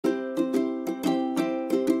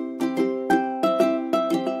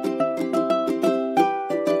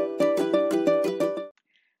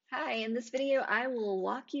I will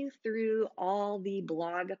walk you through all the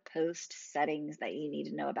blog post settings that you need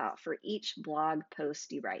to know about for each blog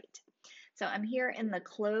post you write. So I'm here in the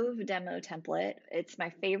Clove demo template. It's my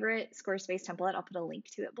favorite Squarespace template. I'll put a link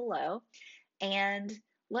to it below. And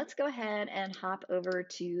let's go ahead and hop over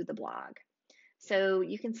to the blog. So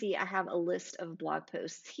you can see I have a list of blog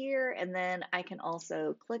posts here, and then I can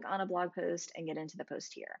also click on a blog post and get into the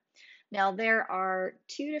post here. Now, there are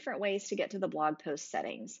two different ways to get to the blog post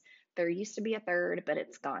settings. There used to be a third, but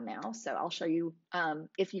it's gone now. So I'll show you,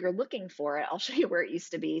 if you're looking for it, I'll show you where it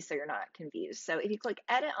used to be so you're not confused. So if you click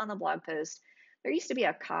edit on the blog post, there used to be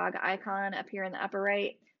a cog icon up here in the upper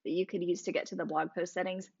right that you could use to get to the blog post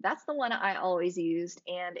settings. That's the one I always used,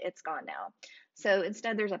 and it's gone now. So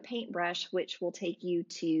instead, there's a paintbrush, which will take you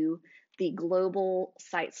to the global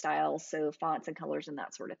site styles, so fonts and colors and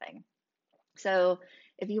that sort of thing. So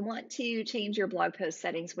if you want to change your blog post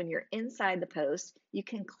settings when you're inside the post, you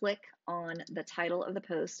can click on the title of the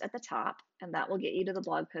post at the top, and that will get you to the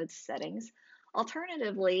blog post settings.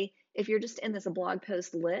 Alternatively, if you're just in this blog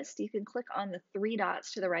post list, you can click on the three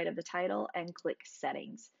dots to the right of the title and click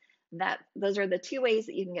settings. Those are the two ways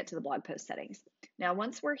that you can get to the blog post settings. Now,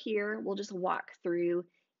 once we're here, we'll just walk through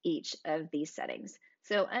each of these settings.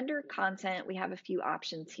 So under content, we have a few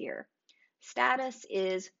options here. Status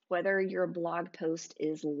is whether your blog post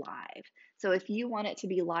is live. So if you want it to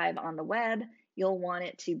be live on the web, you'll want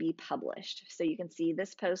it to be published. So you can see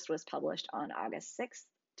this post was published on August 6th,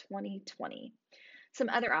 2020. Some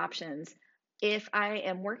other options. If I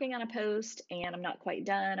am working on a post and I'm not quite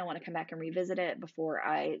done, I want to come back and revisit it before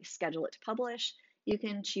I schedule it to publish, you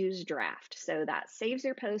can choose draft. So that saves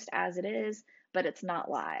your post as it is, but it's not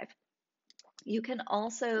live. You can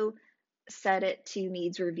also set it to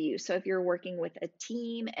needs review. So if you're working with a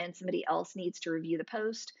team and somebody else needs to review the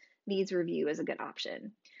post, needs review is a good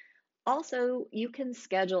option. Also, you can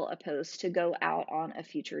schedule a post to go out on a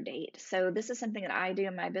future date. So this is something that I do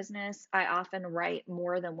in my business. I often write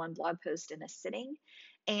more than one blog post in a sitting,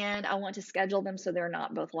 and I want to schedule them so they're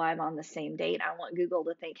not both live on the same date. I want Google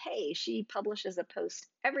to think, hey, she publishes a post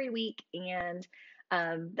every week, and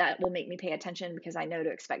that will make me pay attention because I know to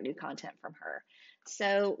expect new content from her.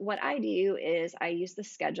 So what I do is I use the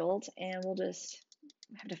scheduled, and we'll just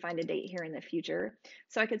have to find a date here in the future.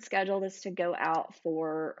 So I could schedule this to go out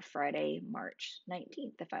for Friday, March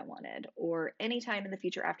 19th if I wanted, or any time in the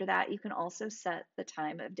future after that. You can also set the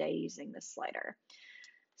time of day using this slider.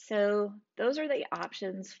 So those are the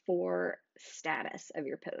options for status of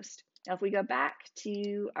your post. Now, if we go back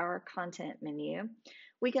to our content menu,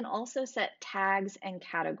 we can also set tags and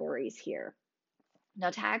categories here. Now,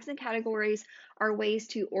 tags and categories are ways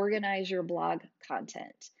to organize your blog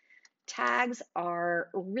content. Tags are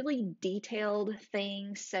really detailed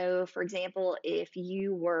things. So, for example, if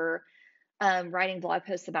you were writing blog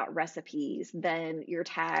posts about recipes, then your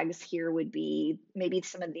tags here would be maybe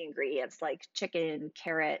some of the ingredients like chicken,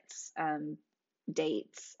 carrots,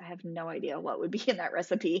 dates. I have no idea what would be in that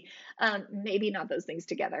recipe. Maybe not those things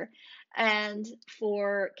together. And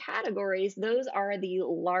for categories, those are the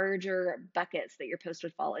larger buckets that your post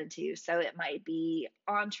would fall into. So it might be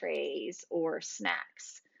entrees or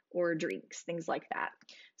snacks or drinks, things like that.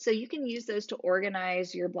 So you can use those to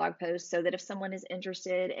organize your blog post so that if someone is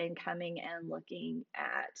interested in coming and looking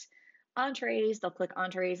at entrees, they'll click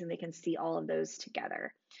entrees and they can see all of those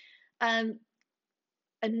together.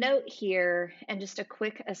 A note here, and just a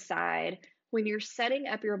quick aside, when you're setting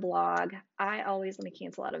up your blog, let me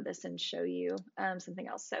cancel out of this and show you something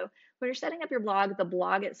else. So when you're setting up your blog, the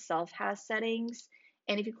blog itself has settings.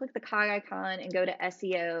 And if you click the cog icon and go to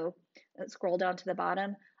SEO, and scroll down to the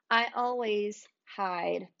bottom, I always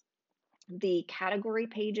hide the category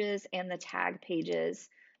pages and the tag pages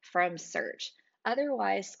from search.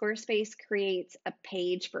 Otherwise, Squarespace creates a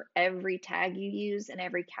page for every tag you use and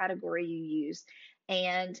every category you use.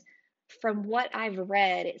 And from what I've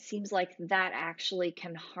read, it seems like that actually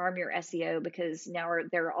can harm your SEO because now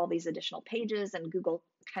there are all these additional pages and Google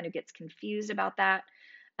kind of gets confused about that.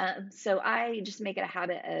 So I just make it a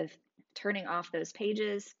habit of turning off those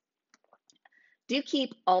pages. Do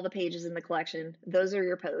keep all the pages in the collection. Those are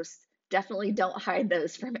your posts. Definitely don't hide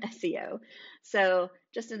those from SEO. So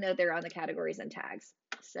just a note there on the categories and tags.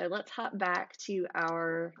 So let's hop back to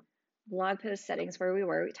our blog post settings where we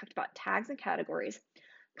were. We talked about tags and categories.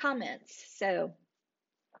 Comments. So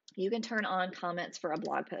you can turn on comments for a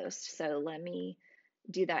blog post. So let me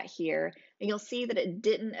do that here. And you'll see that it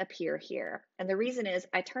didn't appear here. And the reason is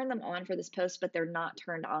I turned them on for this post, but they're not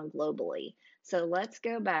turned on globally. So let's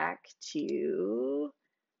go back to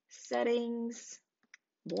settings,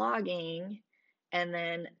 blogging, and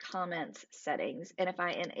then comments settings. And if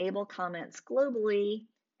I enable comments globally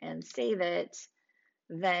and save it,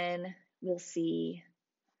 then we'll see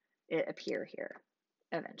it appear here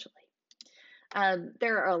eventually.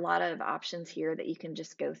 There are a lot of options here that you can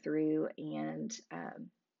just go through and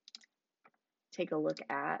take a look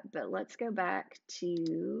at, but let's go back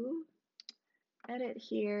to edit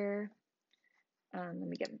here. Let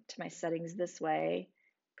me get to my settings this way.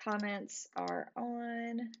 Comments are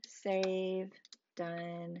on, save,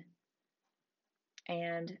 done,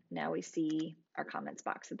 and now we see our comments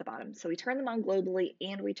box at the bottom. So we turn them on globally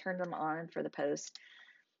and we turn them on for the post.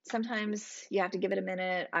 Sometimes you have to give it a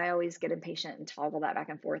minute. I always get impatient and toggle that back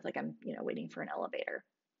and forth like I'm, waiting for an elevator.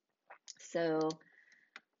 So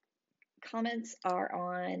comments are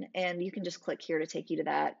on, and you can just click here to take you to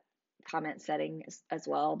that comment setting as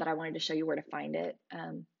well, but I wanted to show you where to find it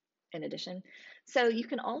in addition. So you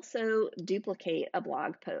can also duplicate a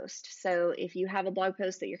blog post. So if you have a blog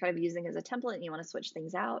post that you're kind of using as a template and you want to switch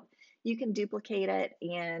things out, you can duplicate it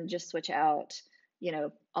and just switch out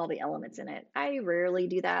all the elements in it. I rarely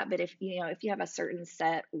do that, but if you have a certain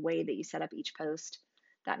set way that you set up each post,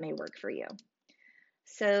 that may work for you.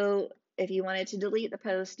 So if you wanted to delete the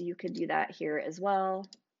post, you could do that here as well.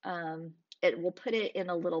 It will put it in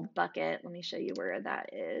a little bucket. Let me show you where that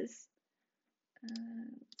is.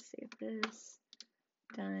 Let's save this,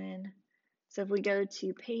 done. So if we go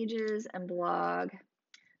to pages and blog,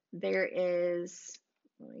 there is,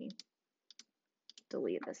 let me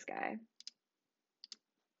delete this guy.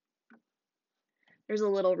 There's a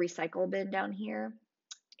little recycle bin down here,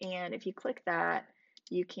 and if you click that,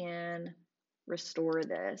 you can restore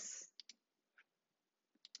this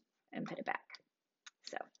and put it back.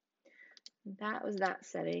 So that was that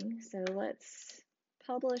setting. So let's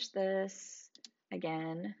publish this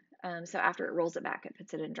again. So after it rolls it back, it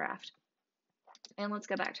puts it in draft. And let's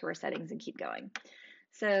go back to our settings and keep going.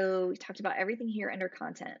 So we talked about everything here under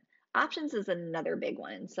content. Options is another big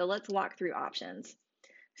one. So let's walk through options.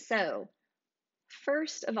 So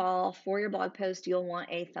first of all, for your blog post, you'll want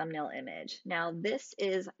a thumbnail image. Now, this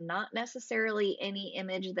is not necessarily any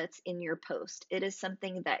image that's in your post. It is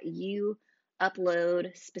something that you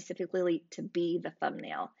upload specifically to be the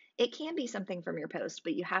thumbnail. It can be something from your post,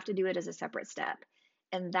 but you have to do it as a separate step.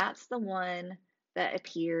 And that's the one that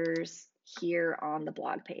appears here on the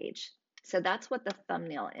blog page. So that's what the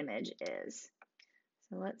thumbnail image is.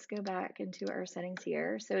 So let's go back into our settings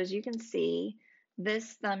here. So as you can see,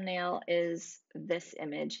 this thumbnail is this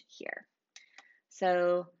image here.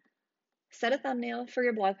 So set a thumbnail for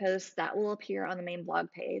your blog post that will appear on the main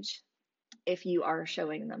blog page if you are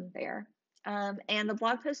showing them there. And the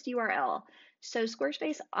blog post URL. So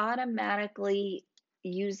Squarespace automatically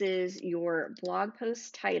uses your blog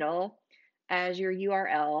post title as your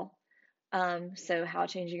URL. So how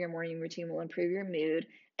changing your morning routine will improve your mood.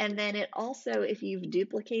 And then it also, if you've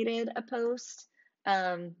duplicated a post,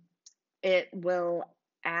 it will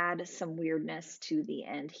add some weirdness to the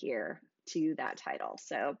end here to that title.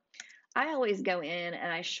 So I always go in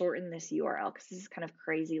and I shorten this URL because this is kind of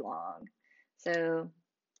crazy long. So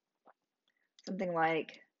something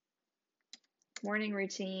like morning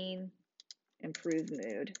routine, improve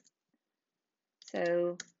mood.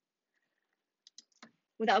 So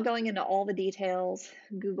without going into all the details,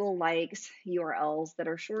 Google likes URLs that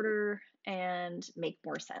are shorter and make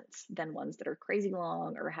more sense than ones that are crazy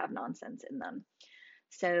long or have nonsense in them.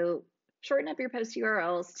 So shorten up your post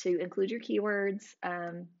URLs to include your keywords.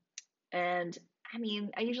 And I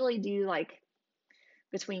mean, I usually do like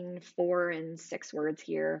between 4 and 6 words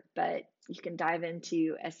here, but you can dive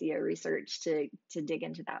into SEO research to dig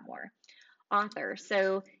into that more. Author.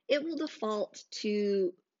 So it will default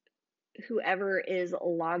to whoever is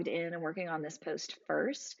logged in and working on this post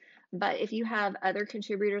first. But if you have other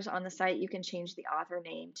contributors on the site, you can change the author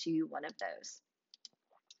name to one of those.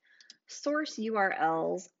 Source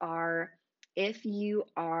URLs are if you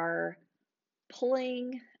are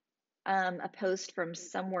pulling a post from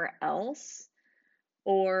somewhere else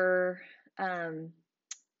or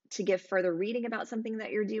to give further reading about something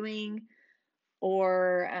that you're doing,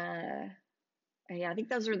 or yeah, I think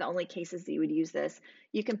those are the only cases that you would use this.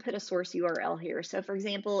 You can put a source URL here. So for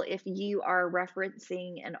example, if you are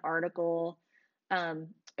referencing an article and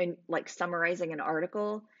like summarizing an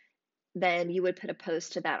article, then you would put a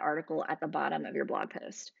post to that article at the bottom of your blog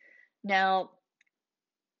post. Now,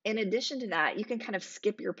 in addition to that, you can kind of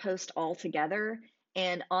skip your post altogether,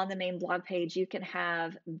 and on the main blog page, you can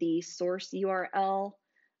have the source URL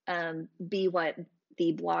be what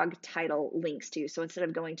the blog title links to. So instead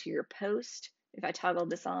of going to your post, if I toggled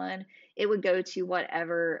this on, it would go to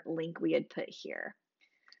whatever link we had put here.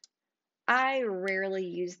 I rarely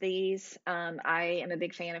use these. I am a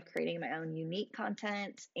big fan of creating my own unique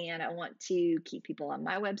content, and I want to keep people on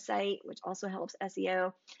my website, which also helps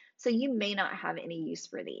SEO. So you may not have any use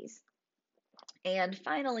for these. And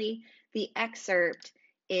finally, the excerpt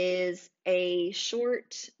is a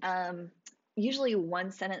short, usually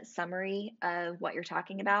one sentence summary of what you're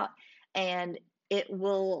talking about, and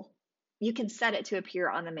you can set it to appear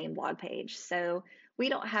on the main blog page. So we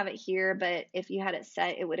don't have it here, but if you had it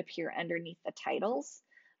set, it would appear underneath the titles,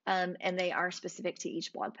 and they are specific to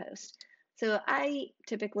each blog post. So I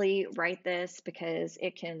typically write this because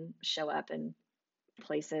it can show up in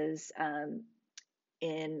places,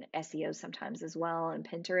 in SEO sometimes as well, and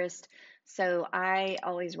Pinterest. So I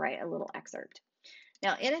always write a little excerpt.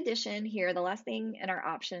 Now, in addition, here, the last thing in our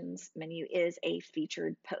options menu is a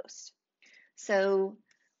featured post. So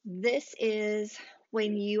this is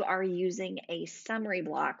when you are using a summary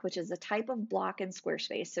block, which is a type of block in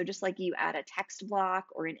Squarespace. So just like you add a text block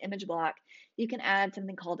or an image block, you can add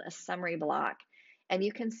something called a summary block, and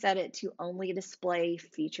you can set it to only display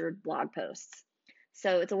featured blog posts.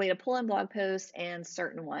 So it's a way to pull in blog posts and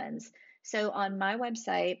certain ones. So on my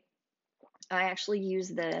website, I actually use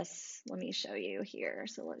this. Let me show you here.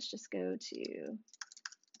 So let's just go to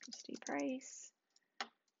Christy Price.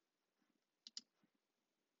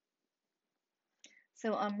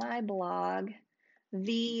 So on my blog,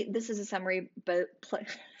 this is a summary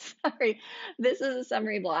this is a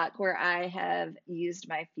summary block where I have used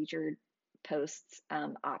my featured posts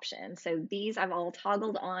option. So these I've all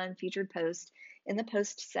toggled on featured post in the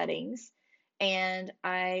post settings, and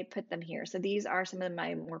I put them here. So these are some of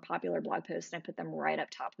my more popular blog posts, and I put them right up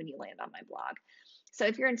top when you land on my blog. So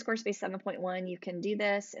if you're in Squarespace 7.1, you can do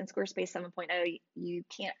this. In Squarespace 7.0, you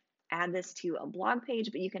can't add this to a blog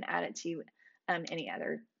page, but you can add it to any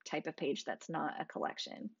other type of page that's not a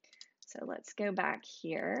collection. So let's go back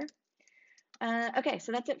here. Okay,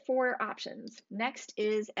 so that's it for options. Next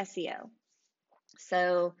is SEO.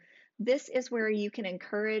 So this is where you can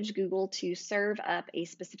encourage Google to serve up a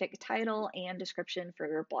specific title and description for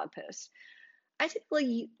your blog post. I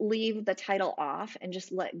typically leave the title off and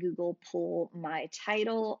just let Google pull my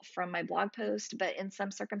title from my blog post, but in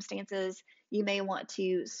some circumstances, you may want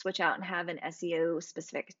to switch out and have an SEO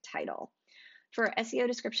specific title. For SEO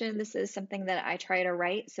description, this is something that I try to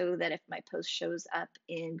write so that if my post shows up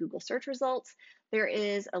in Google search results, there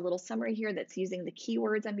is a little summary here that's using the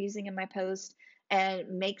keywords I'm using in my post and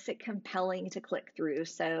makes it compelling to click through.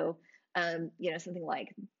 So, something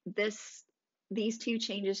like these 2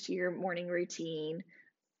 changes to your morning routine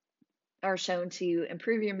are shown to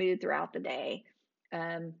improve your mood throughout the day.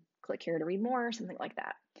 Click here to read more, something like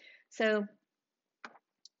that. So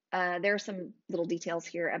there are some little details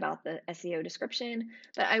here about the SEO description,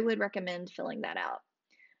 but I would recommend filling that out.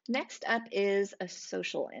 Next up is a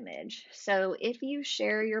social image. So if you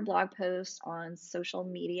share your blog post on social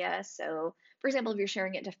media, so for example, if you're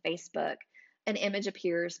sharing it to Facebook, an image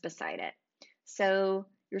appears beside it. So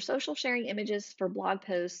your social sharing images for blog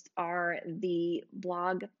posts are the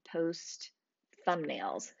blog post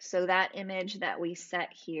thumbnails. So that image that we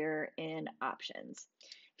set here in options.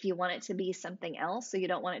 If you want it to be something else, so you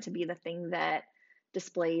don't want it to be the thing that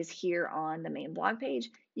displays here on the main blog page,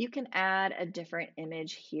 you can add a different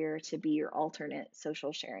image here to be your alternate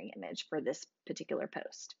social sharing image for this particular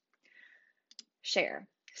post. Share.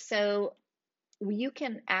 So you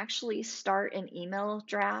can actually start an email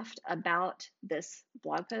draft about this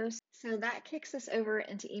blog post. So that kicks us over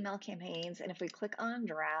into email campaigns. And if we click on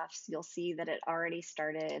drafts, you'll see that it already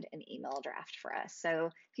started an email draft for us. So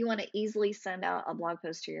if you want to easily send out a blog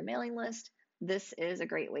post to your mailing list, this is a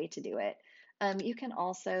great way to do it. You can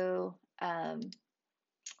also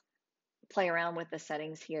play around with the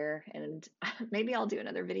settings here, and maybe I'll do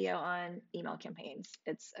another video on email campaigns.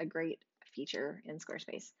 It's a great feature in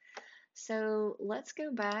Squarespace. So let's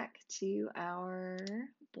go back to our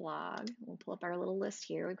blog. We'll pull up our little list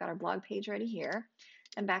here. We've got our blog page ready here,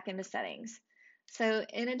 and back into settings. So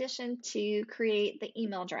in addition to create the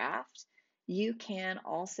email draft, you can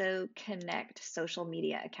also connect social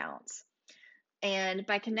media accounts. And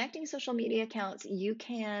by connecting social media accounts, you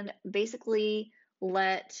can basically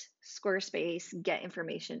let Squarespace get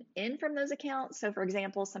information in from those accounts. So for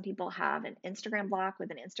example, some people have an Instagram block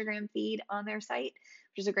with an Instagram feed on their site,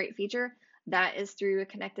 which is a great feature. That is through a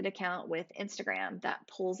connected account with Instagram that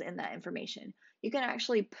pulls in that information. You can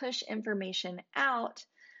actually push information out,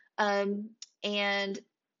 and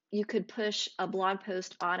you could push a blog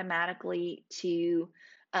post automatically to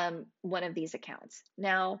one of these accounts.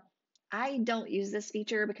 Now, I don't use this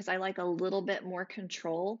feature because I like a little bit more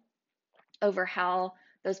control over how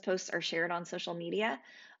those posts are shared on social media.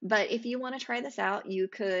 But if you want to try this out, you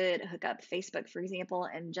could hook up Facebook, for example,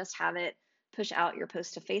 and just have it push out your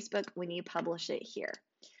post to Facebook when you publish it here.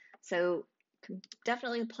 So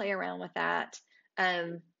definitely play around with that.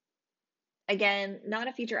 Um, Again, not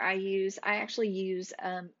a feature I use. I actually use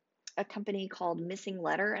a company called Missing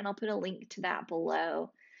Letter, and I'll put a link to that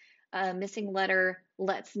below. Missing Letter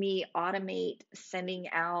lets me automate sending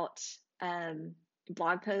out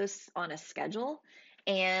blog posts on a schedule,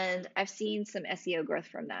 and I've seen some SEO growth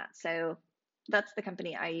from that. So that's the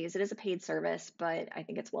company I use. It is a paid service, but I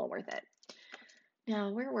think it's well worth it. Now,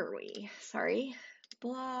 where were we? Sorry,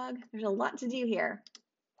 blog. There's a lot to do here,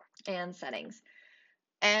 and settings.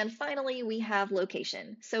 And finally, we have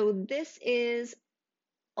location. So this is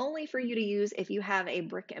only for you to use if you have a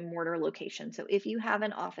brick and mortar location. So if you have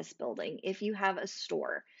an office building, if you have a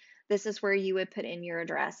store, this is where you would put in your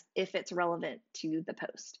address if it's relevant to the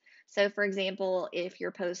post. So for example, if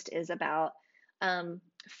your post is about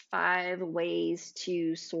 5 ways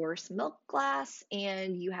to source milk glass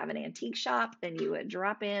and you have an antique shop, then you would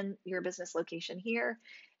drop in your business location here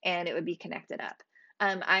and it would be connected up.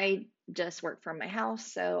 I just work from my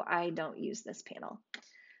house, so I don't use this panel.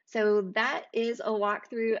 So that is a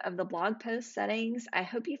walkthrough of the blog post settings. I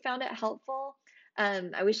hope you found it helpful.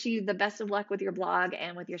 I wish you the best of luck with your blog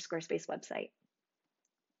and with your Squarespace website.